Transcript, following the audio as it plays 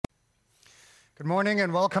Good morning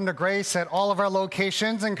and welcome to Grace at all of our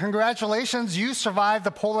locations, and congratulations, you survived the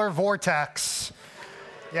polar vortex.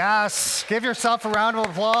 Yes, give yourself a round of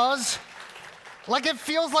applause. Like it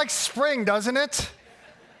feels like spring, doesn't it?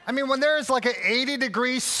 I mean, when there's like an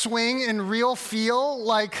 80-degree swing in real feel,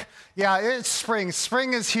 it's spring.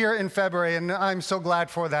 Spring is here in February, and I'm so glad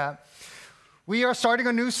for that. We are starting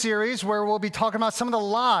a new series where we'll be talking about some of the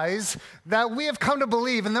lies that we have come to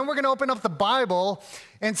believe, and then we're going to open up the Bible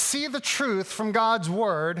and see the truth from God's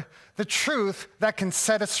Word, the truth that can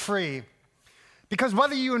set us free. Because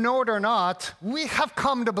whether you know it or not, we have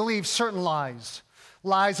come to believe certain lies.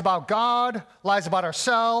 Lies about God, lies about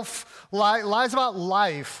ourselves, lies about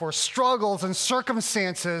life or struggles and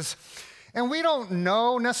circumstances. And we don't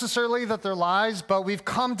know necessarily that they're lies, but we've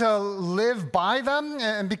come to live by them.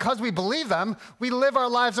 And because we believe them, we live our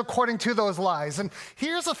lives according to those lies. And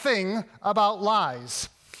here's the thing about lies.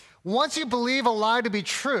 Once you believe a lie to be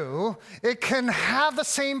true, it can have the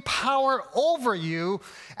same power over you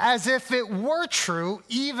as if it were true,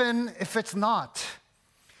 even if it's not.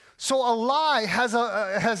 So a lie has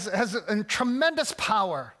a tremendous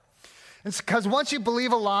power. It's because once you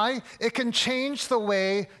believe a lie, it can change the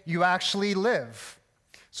way you actually live.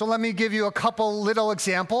 So let me give you a couple little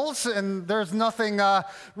examples, and there's nothing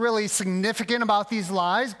really significant about these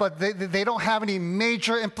lies, but they don't have any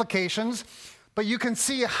major implications. But you can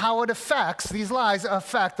see how these lies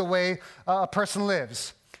affect the way a person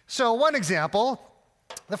lives. So one example,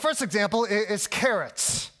 the first example is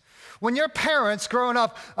carrots. When your parents growing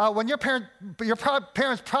up, your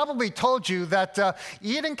parents probably told you that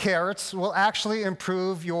eating carrots will actually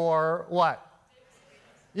improve your what?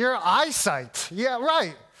 Your eyesight. Yeah,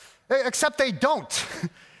 right. Except they don't.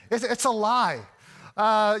 It's a lie.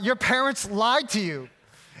 Your parents lied to you.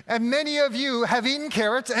 And many of you have eaten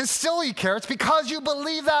carrots and still eat carrots because you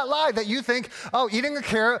believe that lie, that you think, eating a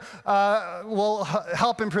carrot will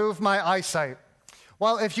help improve my eyesight.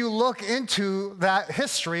 Well, if you look into that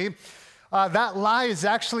history, that lie is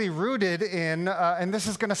actually rooted in, and this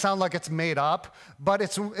is going to sound like it's made up, but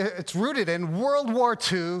it's rooted in World War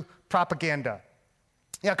II propaganda.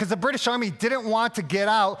 Yeah, because the British Army didn't want to get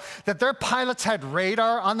out that their pilots had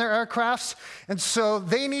radar on their aircrafts, and so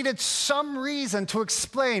they needed some reason to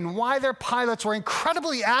explain why their pilots were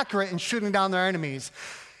incredibly accurate in shooting down their enemies.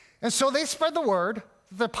 And so they spread the word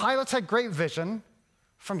that their pilots had great vision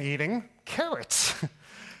from eating carrots.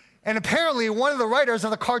 And apparently one of the writers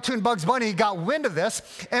of the cartoon Bugs Bunny got wind of this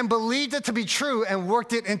and believed it to be true and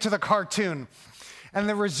worked it into the cartoon. And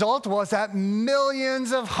the result was that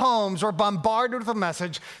millions of homes were bombarded with a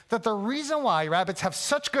message that the reason why rabbits have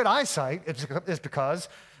such good eyesight is because,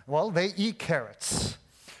 they eat carrots.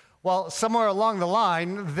 Well, somewhere along the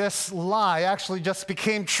line, this lie actually just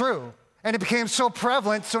became true. And it became so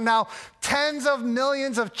prevalent, so now tens of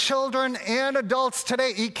millions of children and adults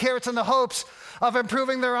today eat carrots in the hopes of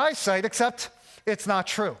improving their eyesight, except it's not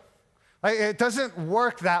true. Right? It doesn't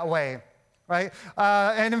work that way. Right?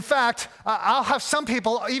 And in fact, I'll have some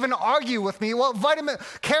people even argue with me,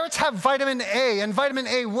 carrots have vitamin A, and vitamin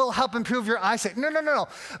A will help improve your eyesight. No.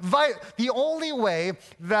 The only way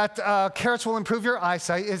that carrots will improve your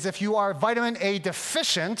eyesight is if you are vitamin A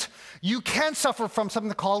deficient. You can suffer from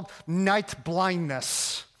something called night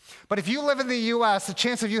blindness. But if you live in the U.S., the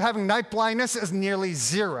chance of you having night blindness is nearly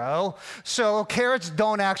zero. So carrots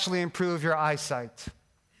don't actually improve your eyesight.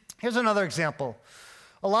 Here's another example.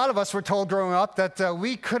 A lot of us were told growing up that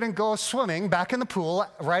we couldn't go swimming back in the pool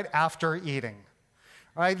right after eating,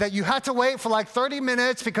 right? That you had to wait for like 30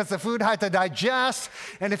 minutes because the food had to digest,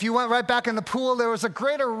 and if you went right back in the pool, there was a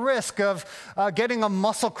greater risk of getting a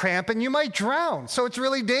muscle cramp, and you might drown, so it's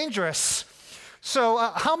really dangerous. So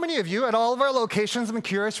how many of you at all of our locations, I'm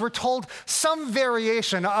curious, were told some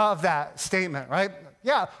variation of that statement, right?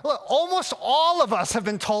 Yeah, look, almost all of us have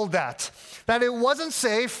been told that it wasn't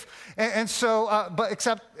safe,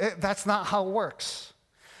 except that's not how it works.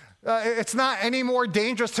 It's not any more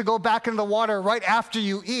dangerous to go back into the water right after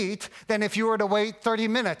you eat than if you were to wait 30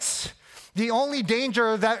 minutes. The only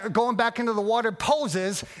danger that going back into the water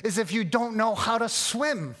poses is if you don't know how to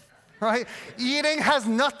swim, right? Eating has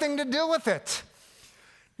nothing to do with it.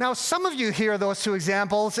 Now, some of you hear those two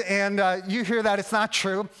examples, and you hear that it's not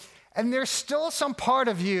true, and there's still some part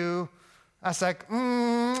of you that's like,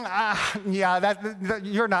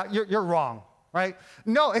 you're wrong, right?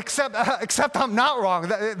 No, except I'm not wrong.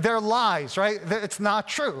 They're lies, right? It's not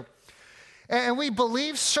true. And we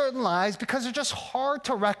believe certain lies because they're just hard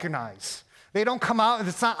to recognize. They don't come out,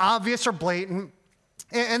 it's not obvious or blatant.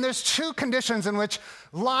 And there's two conditions in which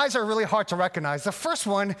lies are really hard to recognize. The first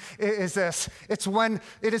one is this. It's when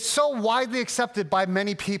it is so widely accepted by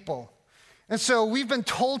many people. And so we've been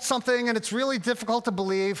told something, and it's really difficult to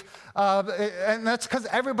believe, and that's because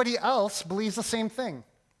everybody else believes the same thing.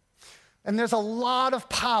 And there's a lot of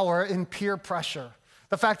power in peer pressure.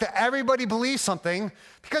 The fact that everybody believes something,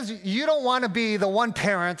 because you don't want to be the one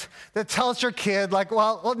parent that tells your kid, like,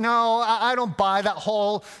 well no, I don't buy that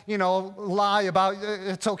whole, lie about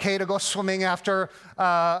it's okay to go swimming after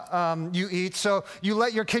you eat. So you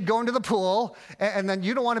let your kid go into the pool, and then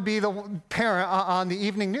you don't want to be the parent on the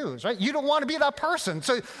evening news, right? You don't want to be that person.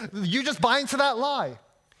 So you just buy into that lie.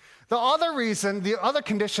 The other reason, the other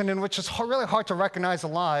condition in which it's really hard to recognize a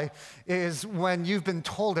lie is when you've been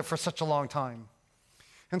told it for such a long time.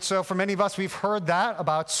 And so for many of us, we've heard that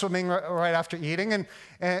about swimming right after eating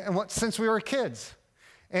since we were kids.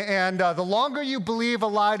 And the longer you believe a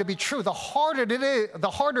lie to be true, the harder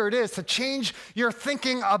it is to change your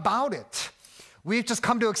thinking about it. We've just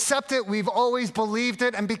come to accept it. We've always believed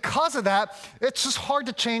it. And because of that, it's just hard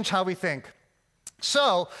to change how we think.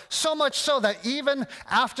 So much so that even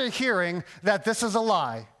after hearing that this is a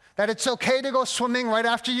lie, that it's okay to go swimming right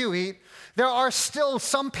after you eat, there are still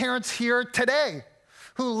some parents here today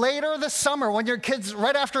who later this summer, when your kids,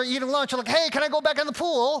 right after eating lunch, are like, hey, can I go back in the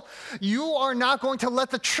pool? You are not going to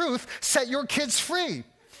let the truth set your kids free.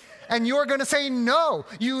 And you're going to say, no,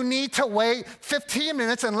 you need to wait 15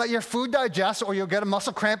 minutes and let your food digest, or you'll get a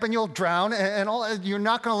muscle cramp and you'll drown, you're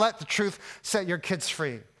not going to let the truth set your kids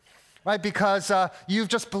free, right? Because you've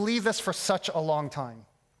just believed this for such a long time.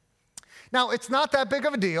 Now, it's not that big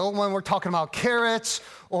of a deal when we're talking about carrots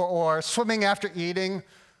or swimming after eating.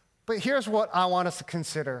 But here's what I want us to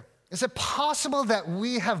consider. Is it possible that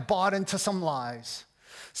we have bought into some lies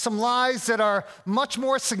that are much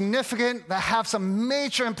more significant, that have some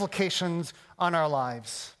major implications on our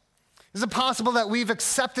lives? Is it possible that we've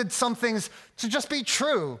accepted some things to just be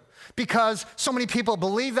true because so many people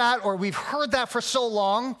believe that, or we've heard that for so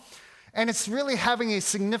long, and it's really having a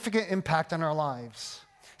significant impact on our lives?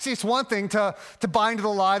 See, it's one thing to buy into the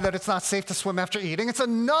lie that it's not safe to swim after eating. It's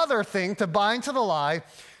another thing to buy into the lie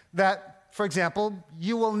that, for example,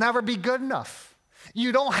 you will never be good enough.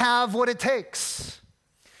 You don't have what it takes.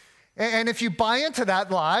 And if you buy into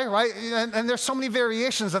that lie, right, and there's so many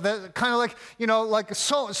variations of it, kind of like,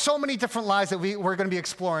 so many different lies that we're going to be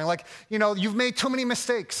exploring. Like, you've made too many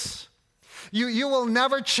mistakes. You will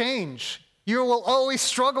never change. You will always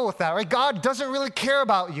struggle with that, right? God doesn't really care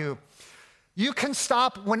about you. You can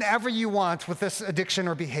stop whenever you want with this addiction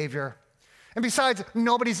or behavior. And besides,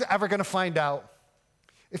 nobody's ever going to find out.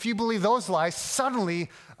 If you believe those lies, suddenly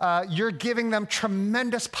you're giving them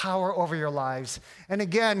tremendous power over your lives. And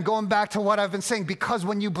again, going back to what I've been saying, because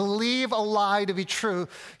when you believe a lie to be true,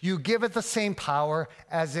 you give it the same power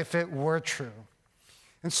as if it were true.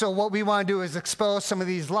 And so what we want to do is expose some of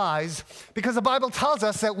these lies, because the Bible tells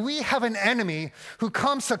us that we have an enemy who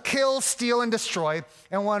comes to kill, steal, and destroy.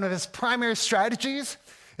 And one of his primary strategies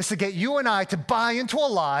is to get you and I to buy into a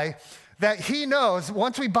lie that he knows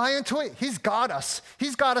once we buy into it, he's got us.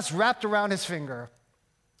 He's got us wrapped around his finger.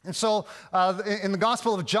 And so in the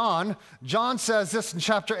Gospel of John, John says this in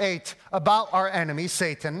chapter 8 about our enemy,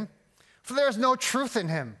 Satan. For there is no truth in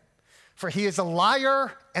him, for he is a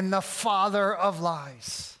liar and the father of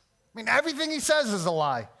lies. I mean, everything he says is a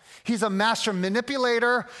lie. He's a master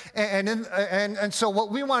manipulator, and so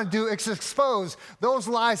what we want to do is expose those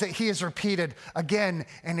lies that he has repeated again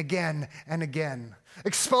and again and again.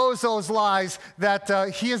 Expose those lies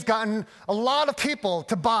that he has gotten a lot of people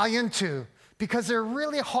to buy into because they're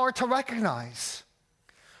really hard to recognize.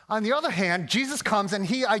 On the other hand, Jesus comes and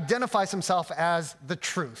he identifies himself as the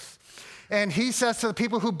truth. And he says to the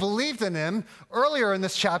people who believed in him, earlier in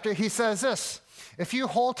this chapter, he says this: if you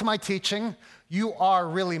hold to my teaching, you are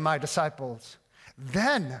really my disciples.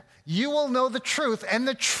 Then you will know the truth, and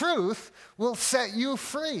the truth will set you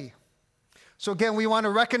free. So again, we want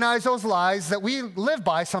to recognize those lies that we live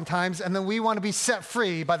by sometimes, and then we want to be set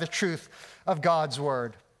free by the truth of God's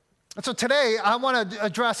word. And so today, I want to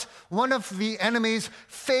address one of the enemy's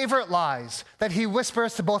favorite lies that he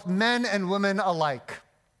whispers to both men and women alike.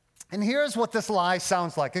 And here's what this lie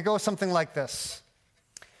sounds like. It goes something like this: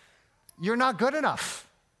 you're not good enough.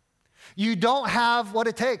 You don't have what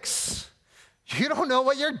it takes. You don't know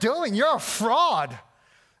what you're doing. You're a fraud.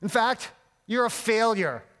 In fact, you're a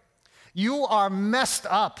failure. You are messed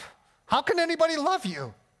up. How can anybody love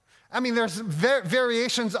you? I mean, there's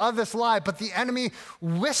variations of this lie, but the enemy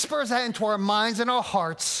whispers that into our minds and our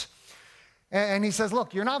hearts. And he says,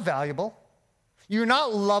 look, you're not valuable. You're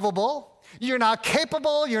not lovable. You're not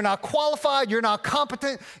capable. You're not qualified. You're not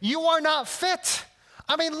competent. You are not fit.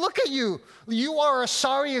 I mean, look at you. You are a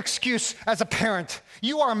sorry excuse as a parent.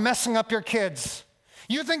 You are messing up your kids.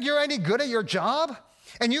 You think you're any good at your job?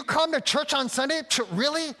 And you come to church on Sunday?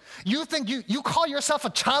 Really? You think you call yourself a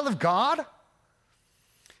child of God?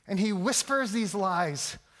 And he whispers these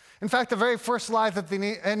lies. In fact, the very first lie that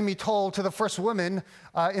the enemy told to the first woman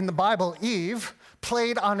in the Bible, Eve,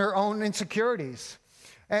 played on her own insecurities.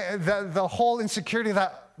 The whole insecurity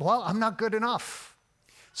that, well, I'm not good enough.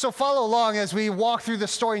 So follow along as we walk through the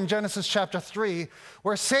story in Genesis chapter 3,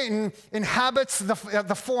 where Satan inhabits the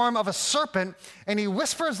form of a serpent, and he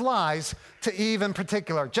whispers lies to Eve in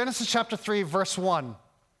particular. Genesis chapter 3, verse 1.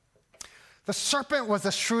 The serpent was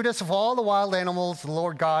the shrewdest of all the wild animals the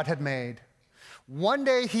Lord God had made. One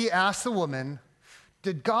day he asked the woman,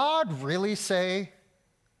 did God really say?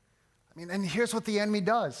 And here's what the enemy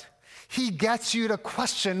does. He gets you to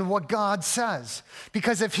question what God says.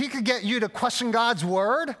 Because if he could get you to question God's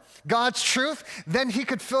word, God's truth, then he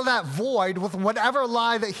could fill that void with whatever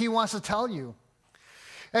lie that he wants to tell you.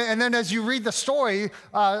 And then as you read the story,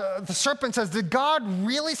 the serpent says, did God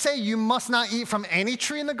really say you must not eat from any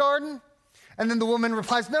tree in the garden? And then the woman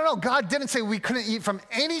replies, no, God didn't say we couldn't eat from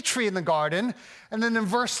any tree in the garden. And then in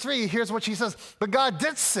verse 3, here's what she says, but God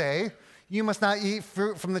did say, you must not eat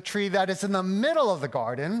fruit from the tree that is in the middle of the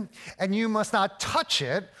garden, and you must not touch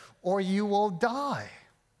it, or you will die.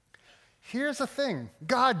 Here's the thing.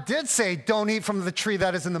 God did say, don't eat from the tree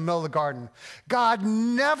that is in the middle of the garden. God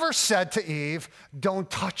never said to Eve, don't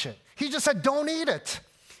touch it. He just said, don't eat it.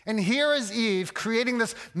 And here is Eve creating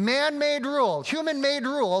this man-made rule, human-made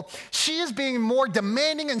rule. She is being more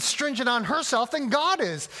demanding and stringent on herself than God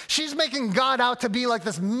is. She's making God out to be like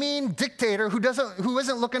this mean dictator who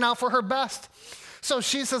isn't looking out for her best. So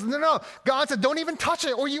she says, no. God said, don't even touch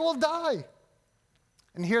it or you will die.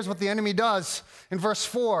 And here's what the enemy does in verse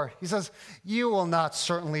 4. He says, you will not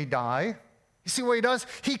certainly die. You see what he does?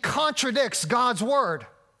 He contradicts God's word.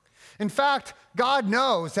 In fact, God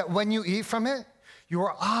knows that when you eat from it,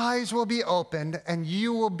 your eyes will be opened and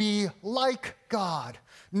you will be like God,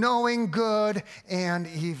 knowing good and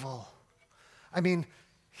evil.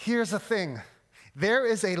 Here's the thing. There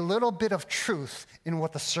is a little bit of truth in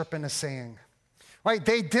what the serpent is saying, right?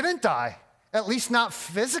 They didn't die, at least not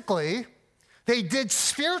physically. They did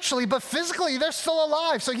spiritually, but physically they're still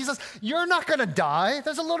alive. So he says, you're not going to die.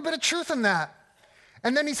 There's a little bit of truth in that.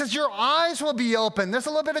 And then he says, your eyes will be open. There's a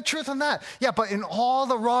little bit of truth in that. Yeah, but in all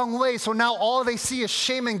the wrong ways. So now all they see is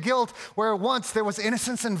shame and guilt, where once there was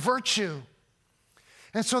innocence and virtue.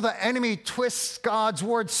 And so the enemy twists God's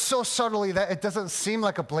word so subtly that it doesn't seem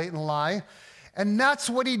like a blatant lie. And that's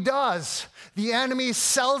what he does. The enemy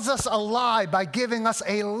sells us a lie by giving us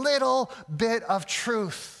a little bit of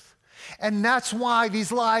truth. And that's why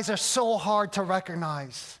these lies are so hard to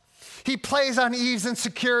recognize. He plays on Eve's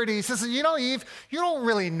insecurities. He says, Eve, you don't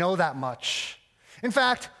really know that much. In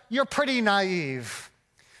fact, you're pretty naive.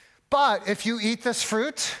 But if you eat this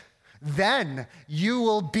fruit, then you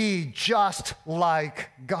will be just like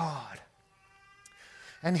God.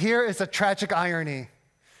 And here is a tragic irony.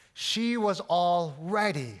 She was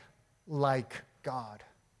already like God.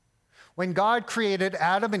 When God created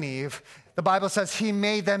Adam and Eve, the Bible says he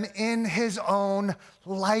made them in his own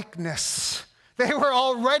likeness. They were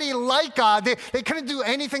already like God. They couldn't do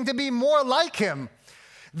anything to be more like him.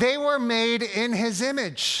 They were made in his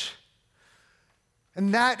image.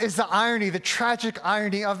 And that is the irony, the tragic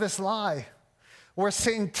irony of this lie, where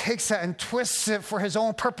Satan takes it and twists it for his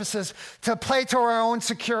own purposes to play to our own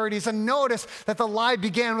securities. And notice that the lie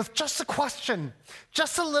began with just a question,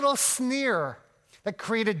 just a little sneer that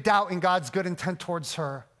created doubt in God's good intent towards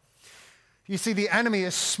her. You see, the enemy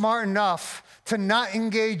is smart enough to not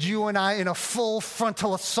engage you and I in a full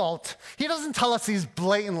frontal assault. He doesn't tell us these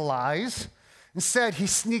blatant lies. Instead, he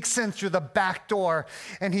sneaks in through the back door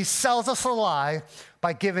and he sells us a lie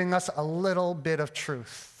by giving us a little bit of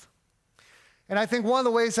truth. And I think one of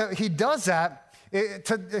the ways that he does that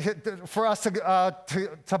for us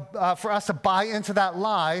to buy into that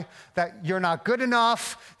lie that you're not good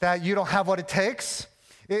enough, that you don't have what it takes,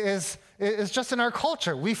 is just in our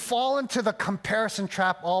culture. We fall into the comparison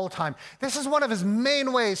trap all the time. This is one of his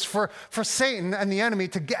main ways for Satan and the enemy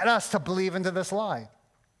to get us to believe into this lie.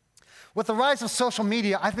 With the rise of social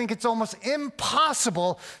media, I think it's almost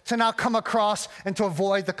impossible to not come across and to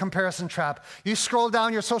avoid the comparison trap. You scroll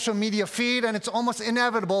down your social media feed, and it's almost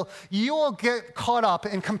inevitable. You will get caught up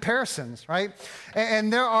in comparisons, right?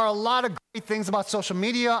 And there are a lot of great things about social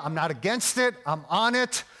media. I'm not against it. I'm on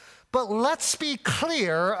it. But let's be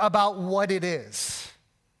clear about what it is.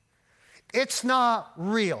 It's not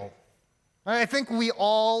real. I think we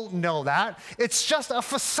all know that. It's just a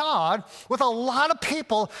facade with a lot of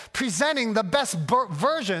people presenting the best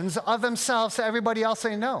versions of themselves to everybody else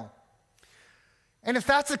they know. And if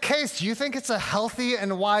that's the case, do you think it's a healthy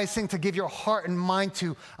and wise thing to give your heart and mind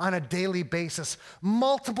to on a daily basis,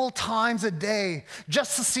 multiple times a day,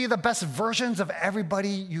 just to see the best versions of everybody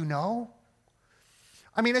you know?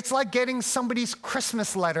 I mean, it's like getting somebody's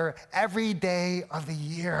Christmas letter every day of the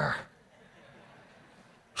year.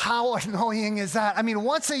 How annoying is that? I mean,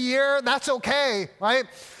 once a year, that's okay, right?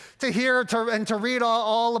 To hear and to read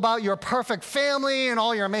all about your perfect family and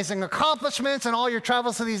all your amazing accomplishments and all your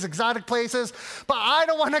travels to these exotic places. But I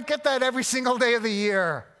don't want to get that every single day of the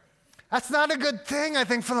year. That's not a good thing, I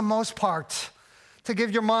think, for the most part, to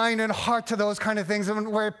give your mind and heart to those kind of things,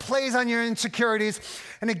 where it plays on your insecurities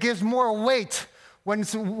and it gives more weight when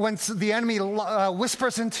the enemy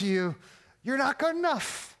whispers into you, you're not good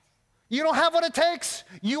enough. You don't have what it takes.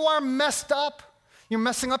 You are messed up. You're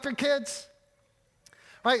messing up your kids.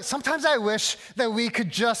 Right? Sometimes I wish that we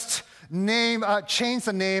could just change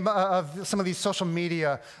the name of some of these social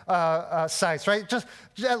media sites, right? Just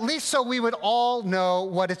at least so we would all know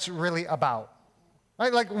what it's really about.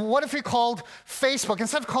 Right? Like, what if we called Facebook,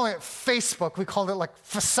 instead of calling it Facebook, we called it like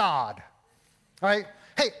Facade, right?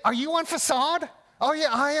 Hey, are you on Facade? Oh yeah,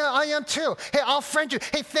 I am too. Hey, I'll friend you.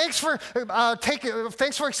 Hey, thanks for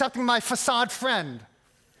accepting my Facade friend,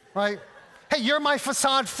 right? Hey, you're my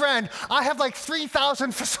Facade friend. I have like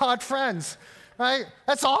 3,000 Facade friends, right?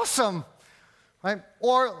 That's awesome, right?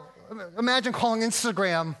 Or imagine calling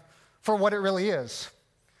Instagram for what it really is.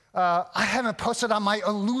 I haven't posted on my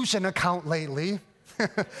Illusion account lately.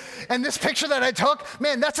 And this picture that I took,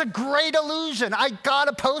 man, that's a great illusion. I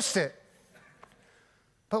gotta post it.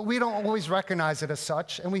 But we don't always recognize it as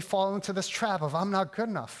such, and we fall into this trap of I'm not good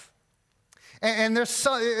enough. And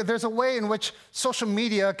there's a way in which social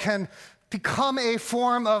media can become a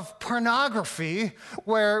form of pornography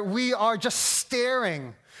where we are just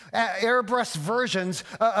staring at airbrushed versions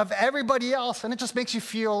of everybody else, and it just makes you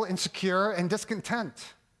feel insecure and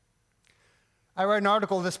discontent. I read an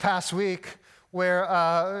article this past week where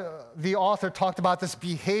the author talked about this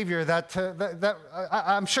behavior that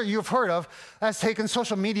I'm sure you've heard of, has taken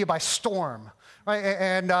social media by storm, right?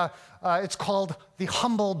 And it's called the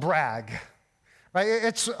humble brag, right?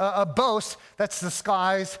 It's a boast that's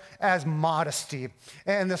disguised as modesty.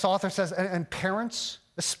 And this author says, and parents,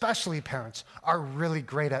 especially parents, are really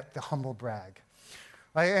great at the humble brag.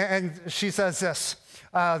 Right? And she says this,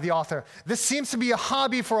 the author, this seems to be a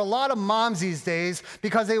hobby for a lot of moms these days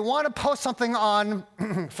because they want to post something on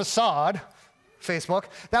Facade, Facebook,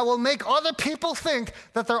 that will make other people think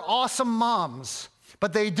that they're awesome moms.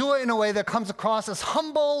 But they do it in a way that comes across as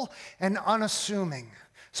humble and unassuming.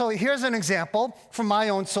 So here's an example from my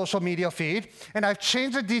own social media feed, and I've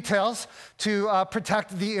changed the details to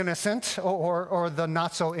protect the innocent or the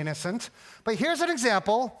not so innocent. But here's an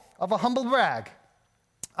example of a humble brag.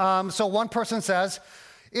 So one person says,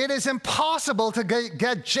 it is impossible to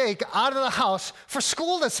get Jake out of the house for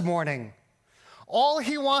school this morning. All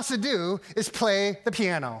he wants to do is play the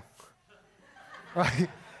piano, right?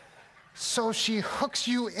 So she hooks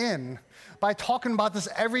you in by talking about this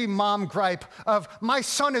every mom gripe of, my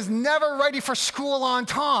son is never ready for school on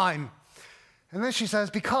time. And then she says,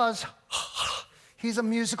 because he's a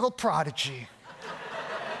musical prodigy.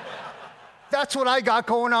 That's what I got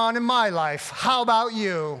going on in my life. How about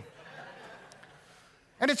you?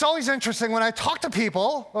 And it's always interesting when I talk to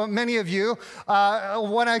people, many of you,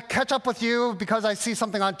 when I catch up with you because I see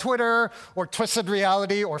something on Twitter or Twisted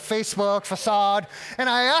Reality or Facebook, Facade, and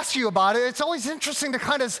I ask you about it, it's always interesting to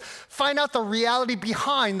kind of find out the reality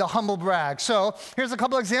behind the humble brag. So here's a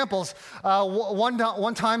couple examples.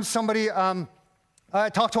 One time somebody... I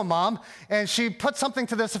talked to a mom, and she put something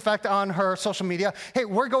to this effect on her social media. Hey,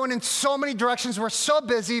 we're going in so many directions. We're so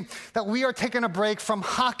busy that we are taking a break from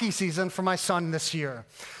hockey season for my son this year.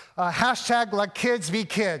 Hashtag like kids be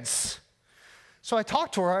kids. So I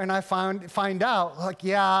talked to her, and I find out, like,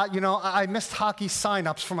 yeah, you know, I missed hockey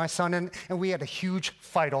signups for my son, and we had a huge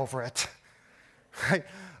fight over it. Right?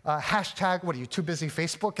 Hashtag, what are you, too busy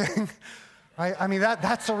Facebooking? Right? I mean,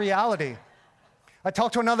 that's a reality. I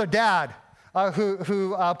talked to another dad.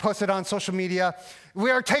 Who posted on social media,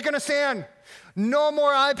 we are taking a stand. No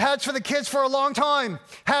more iPads for the kids for a long time.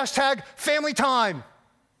 Hashtag family time.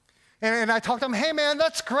 And I talked to him, hey man,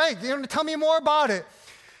 that's great. You know, tell me more about it.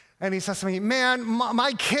 And he says to me, man,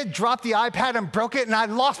 my kid dropped the iPad and broke it and I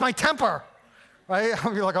lost my temper. Right?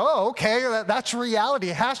 I'll be like, oh, okay, that's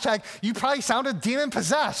reality. Hashtag, you probably sounded demon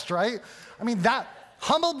possessed, right? I mean, that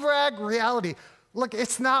humble brag reality. Look,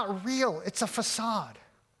 it's not real. It's a facade.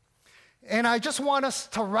 And I just want us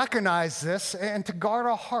to recognize this and to guard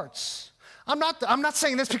our hearts. I'm not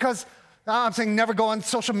saying this because I'm saying never go on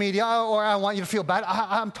social media or I want you to feel bad.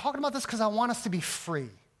 I'm talking about this because I want us to be free.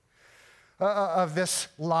 of this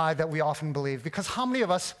lie that we often believe. Because how many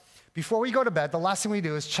of us, before we go to bed, the last thing we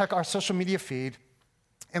do is check our social media feed,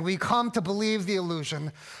 and we come to believe the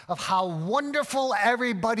illusion of how wonderful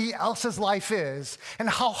everybody else's life is, and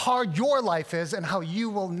how hard your life is, and how you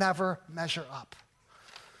will never measure up.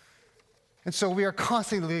 And so we are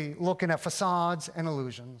constantly looking at facades and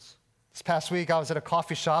illusions. This past week, I was at a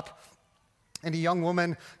coffee shop, and a young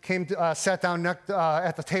woman sat down at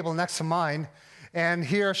the table next to mine, and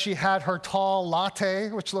here she had her tall latte,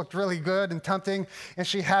 which looked really good and tempting, and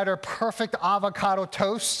she had her perfect avocado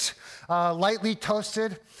toast, lightly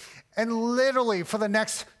toasted, and literally for the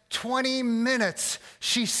next 20 minutes,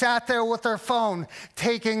 she sat there with her phone,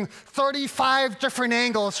 taking 35 different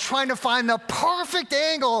angles, trying to find the perfect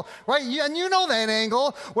angle, right? And you know that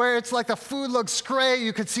angle where it's like the food looks great,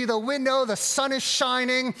 you could see the window, the sun is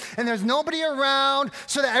shining, and there's nobody around,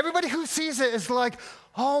 so that everybody who sees it is like,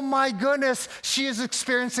 oh my goodness, she is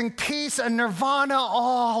experiencing peace and nirvana.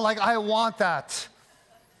 Oh, like I want that.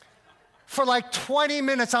 For like 20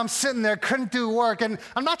 minutes, I'm sitting there, couldn't do work. And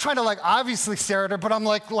I'm not trying to like obviously stare at her, but I'm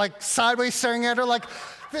like sideways staring at her like,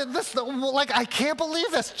 I can't believe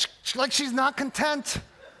this. Like she's not content.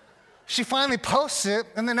 She finally posts it.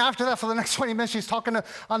 And then after that, for the next 20 minutes, she's talking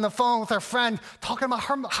on the phone with her friend, talking about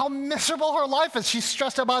how miserable her life is. She's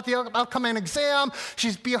stressed about the upcoming exam.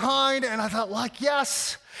 She's behind. And I thought, like,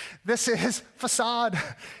 yes, this is facade.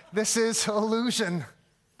 This is illusion.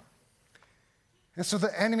 And so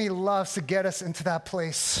the enemy loves to get us into that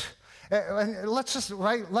place. And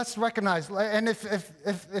let's recognize, and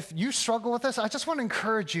if you struggle with this, I just want to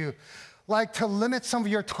encourage you, like to limit some of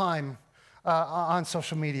your time on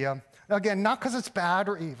social media. Again, not because it's bad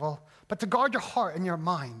or evil, but to guard your heart and your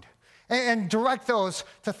mind and direct those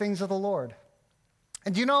to things of the Lord.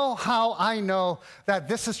 And do you know how I know that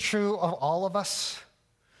this is true of all of us?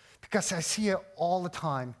 Because I see it all the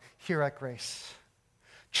time here at Grace.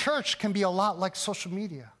 Church can be a lot like social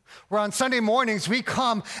media, where on Sunday mornings we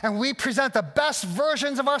come and we present the best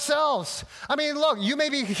versions of ourselves. I mean, look, you may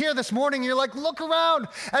be here this morning, you're like, look around.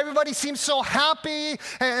 Everybody seems so happy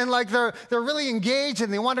and like they're really engaged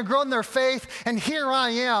and they want to grow in their faith. And here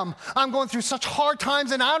I am. I'm going through such hard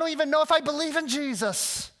times and I don't even know if I believe in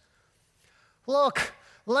Jesus. Look,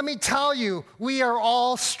 let me tell you, we are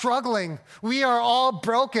all struggling. We are all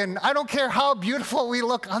broken. I don't care how beautiful we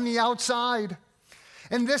look on the outside.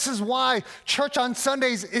 And this is why church on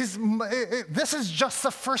Sundays this is just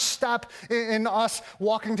the first step in us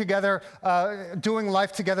walking together, doing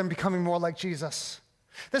life together and becoming more like Jesus.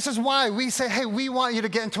 This is why we say, hey, we want you to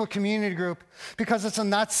get into a community group because it's in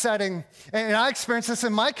that setting. And I experienced this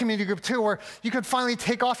in my community group too, where you could finally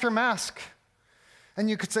take off your mask and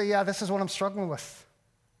you could say, yeah, this is what I'm struggling with.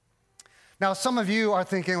 Now, some of you are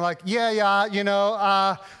thinking like, I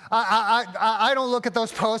don't look at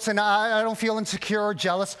those posts and I don't feel insecure or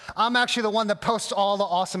jealous. I'm actually the one that posts all the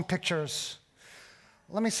awesome pictures.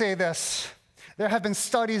 Let me say this. There have been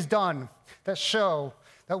studies done that show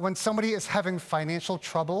that when somebody is having financial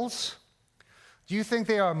troubles, do you think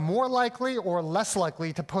they are more likely or less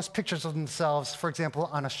likely to post pictures of themselves, for example,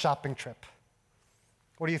 on a shopping trip?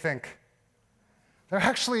 What do you think? They're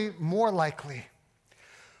actually more likely.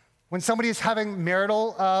 When somebody is having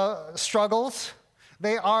marital struggles,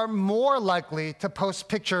 they are more likely to post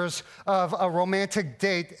pictures of a romantic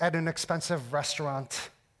date at an expensive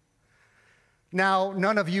restaurant. Now,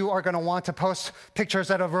 none of you are going to want to post pictures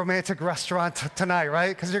at a romantic restaurant tonight,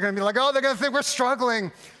 right? Because you're going to be like, oh, they're going to think we're struggling.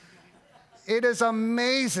 It is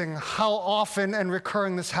amazing how often and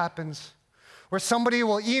recurring this happens, where somebody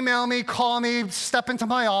will email me, call me, step into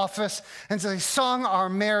my office, and say, Sung, our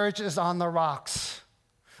marriage is on the rocks.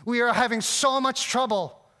 We are having so much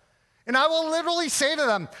trouble. And I will literally say to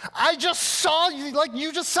them, I just saw you, like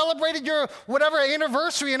you just celebrated your whatever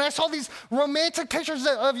anniversary, and I saw these romantic pictures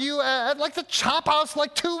of you at like the Chop House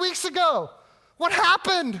like 2 weeks ago. What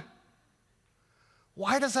happened?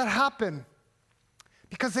 Why does that happen?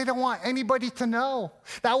 Because they don't want anybody to know.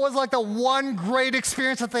 That was like the one great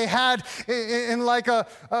experience that they had in like a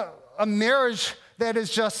marriage that is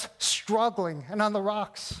just struggling and on the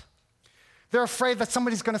rocks. They're afraid that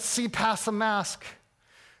somebody's going to see past the mask.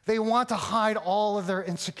 They want to hide all of their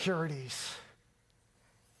insecurities.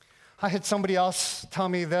 I had somebody else tell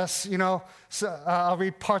me this, I'll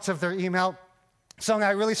read parts of their email. Sung, I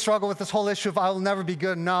really struggle with this whole issue of I will never be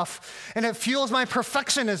good enough. And it fuels my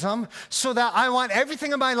perfectionism so that I want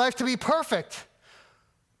everything in my life to be perfect.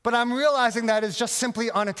 But I'm realizing that is just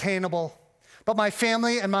simply unattainable. But my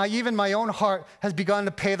family and even my own heart has begun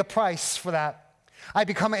to pay the price for that. I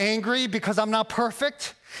become angry because I'm not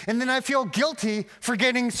perfect, and then I feel guilty for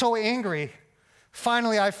getting so angry.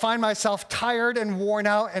 Finally, I find myself tired and worn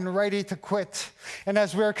out and ready to quit. And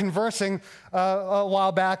as we were conversing a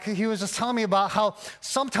while back, he was just telling me about how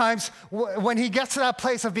sometimes when he gets to that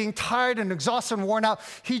place of being tired and exhausted and worn out,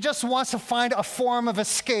 he just wants to find a form of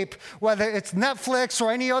escape, whether it's Netflix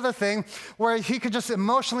or any other thing, where he could just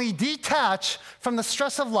emotionally detach from the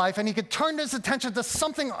stress of life and he could turn his attention to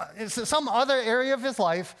some other area of his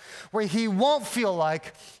life where he won't feel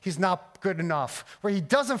like he's not good enough, where he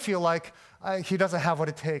doesn't feel like he doesn't have what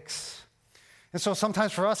it takes. And so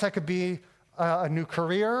sometimes for us, that could be a new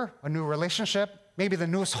career, a new relationship, maybe the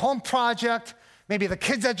newest home project, maybe the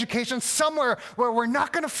kids' education, somewhere where we're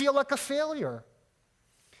not going to feel like a failure.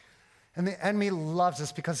 And the enemy loves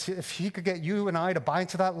us because if he could get you and I to buy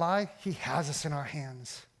into that lie, he has us in our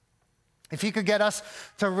hands. If he could get us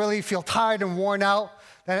to really feel tired and worn out,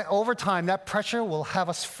 then over time, that pressure will have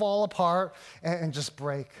us fall apart and just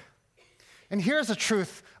break. And here's the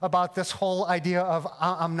truth about this whole idea of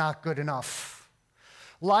I'm not good enough.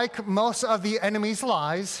 Like most of the enemy's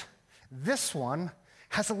lies, this one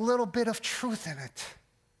has a little bit of truth in it.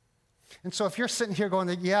 And so if you're sitting here going,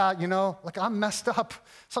 yeah, like I'm messed up.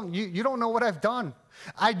 You don't know what I've done.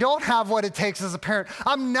 I don't have what it takes as a parent.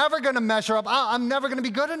 I'm never going to measure up. I'm never going to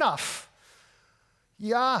be good enough.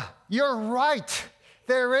 Yeah, you're right.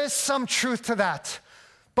 There is some truth to that.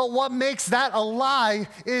 But what makes that a lie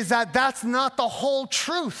is that that's not the whole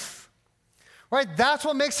truth, right? That's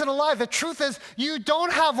what makes it a lie. The truth is you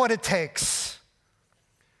don't have what it takes.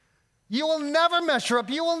 You will never measure up.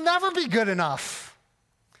 You will never be good enough.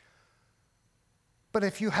 But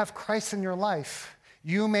if you have Christ in your life,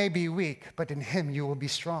 you may be weak, but in him you will be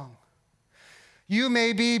strong. You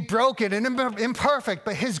may be broken and imperfect,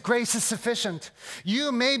 but his grace is sufficient.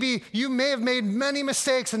 You may have made many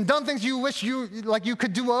mistakes and done things you wish you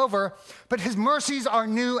could do over, but his mercies are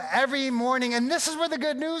new every morning. And this is where the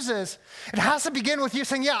good news is. It has to begin with you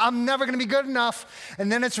saying, yeah, I'm never going to be good enough.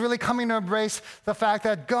 And then it's really coming to embrace the fact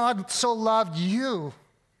that God so loved you,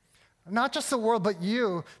 not just the world, but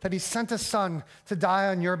you, that he sent his son to die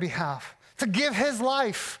on your behalf, to give his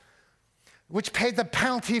life, which paid the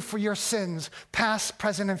penalty for your sins, past,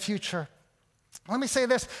 present, and future. Let me say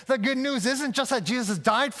this. The good news isn't just that Jesus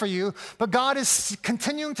died for you, but God is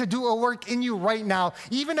continuing to do a work in you right now.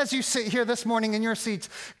 Even as you sit here this morning in your seats,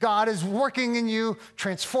 God is working in you,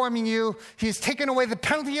 transforming you. He has taken away the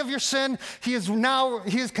penalty of your sin. He is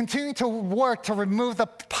continuing to work to remove the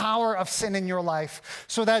power of sin in your life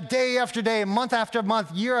so that day after day, month after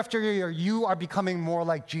month, year after year, you are becoming more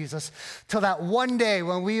like Jesus till that one day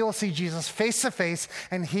when we will see Jesus face to face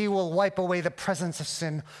and he will wipe away the presence of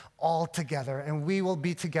sin all together, and we will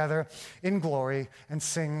be together in glory and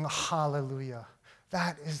sing hallelujah.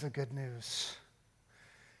 That is the good news.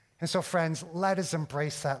 And so, friends, let us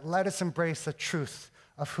embrace that. Let us embrace the truth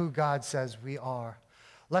of who God says we are.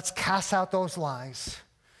 Let's cast out those lies,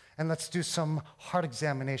 and let's do some heart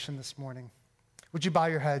examination this morning. Would you bow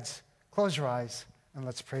your heads, close your eyes, and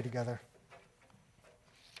let's pray together.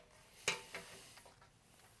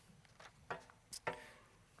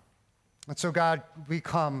 And so, God, we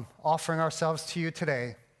come offering ourselves to you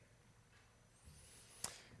today.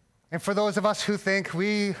 And for those of us who think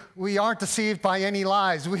we aren't deceived by any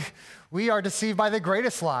lies, we are deceived by the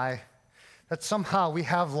greatest lie, that somehow we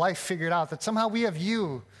have life figured out, that somehow we have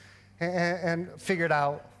you and figured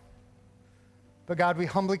out. But God, we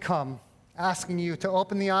humbly come asking you to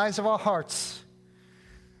open the eyes of our hearts,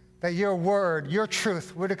 that your word, your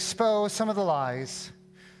truth would expose some of the lies,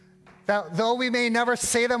 that though we may never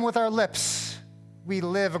say them with our lips, we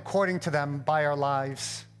live according to them by our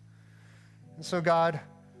lives. And so, God,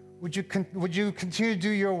 would you continue to do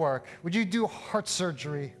your work? Would you do heart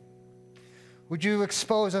surgery? Would you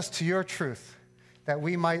expose us to your truth, that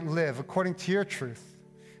we might live according to your truth,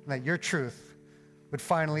 and that your truth would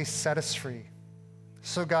finally set us free?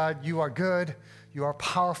 So, God, you are good, you are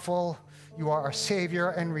powerful, you are our Savior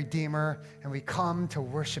and Redeemer, and we come to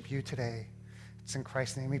worship you today. It's in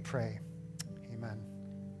Christ's name we pray. Amen.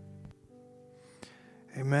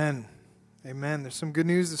 Amen. Amen. There's some good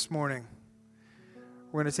news this morning.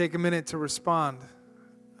 We're going to take a minute to respond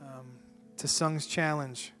to Sung's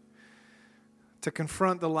challenge, to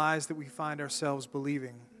confront the lies that we find ourselves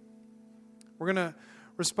believing. We're going to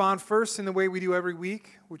respond first in the way we do every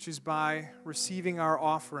week, which is by receiving our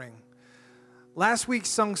offering. Last week's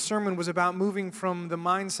Sung's sermon was about moving from the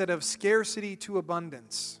mindset of scarcity to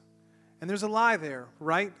abundance. And there's a lie there,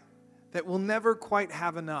 right? That we'll never quite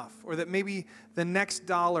have enough, or that maybe the next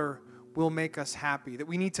dollar will make us happy, that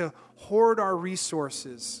we need to hoard our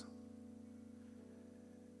resources.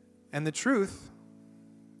 And the truth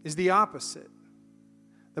is the opposite.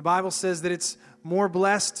 The Bible says that it's more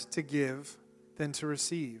blessed to give than to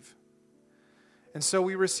receive. And so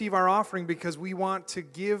we receive our offering because we want to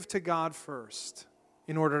give to God first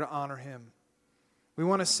in order to honor Him. We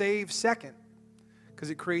want to save second because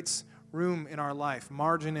it creates room in our life,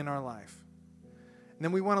 margin in our life. And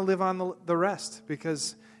then we want to live on the rest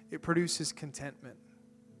because it produces contentment.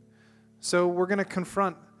 So we're going to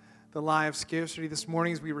confront the lie of scarcity this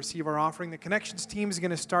morning as we receive our offering. The Connections team is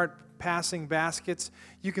going to start passing baskets.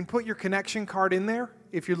 You can put your connection card in there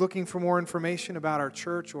if you're looking for more information about our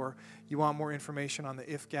church or you want more information on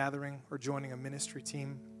the IF gathering or joining a ministry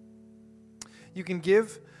team. You can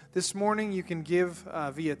give this morning. You can give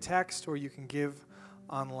via text or you can give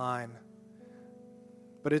online.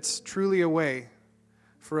 But it's truly a way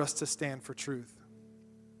for us to stand for truth.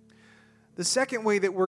 The second way that we're